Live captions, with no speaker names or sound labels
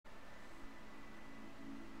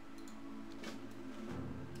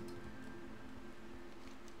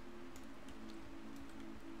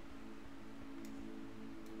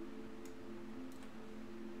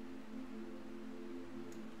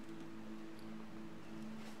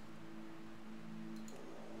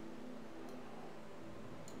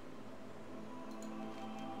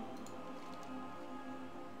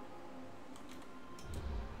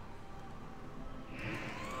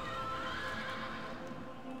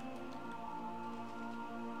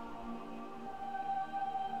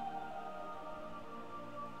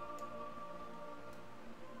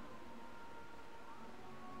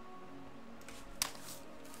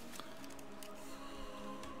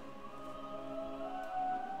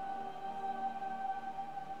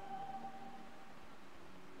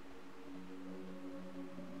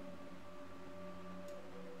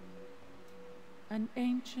An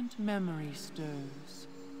ancient memory stirs.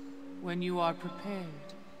 When you are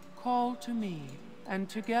prepared, call to me, and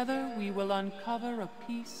together we will uncover a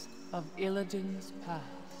piece of Illidan's past.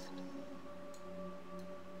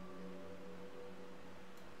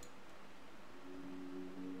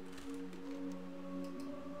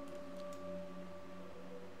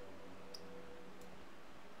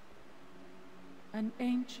 An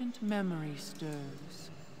ancient memory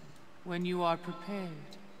stirs. When you are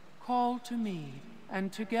prepared, call to me,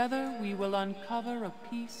 and together we will uncover a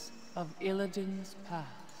piece of Illidan's past.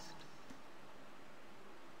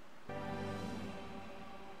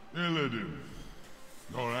 Illidan,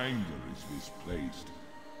 your anger is misplaced.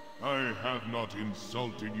 I have not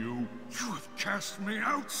insulted you. You have cast me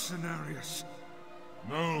out, Cenarius.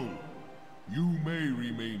 No, you may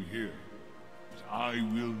remain here, but I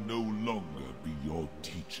will no longer be your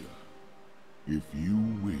teacher. If you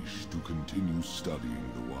wish to continue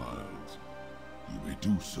studying the wilds, you may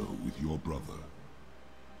do so with your brother.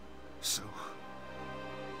 So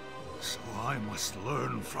I must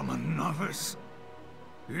learn from a novice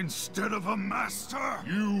instead of a master?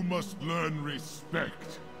 You must learn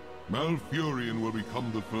respect. Malfurion will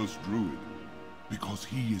become the first druid, because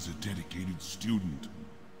he is a dedicated student.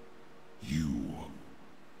 You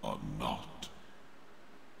are not.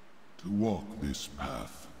 To walk this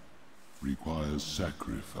path requires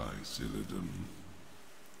sacrifice, Illidan.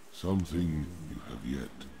 Something you have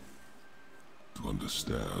yet to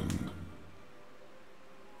understand.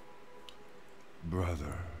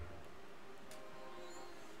 Brother.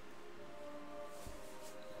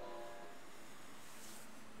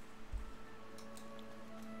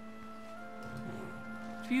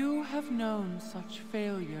 Few have known such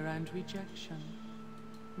failure and rejection.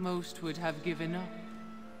 Most would have given up,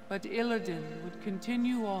 but Illidan would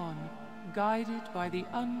continue on, guided by the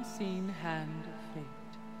unseen hand of fate.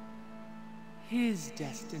 His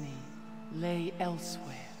destiny lay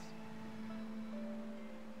elsewhere.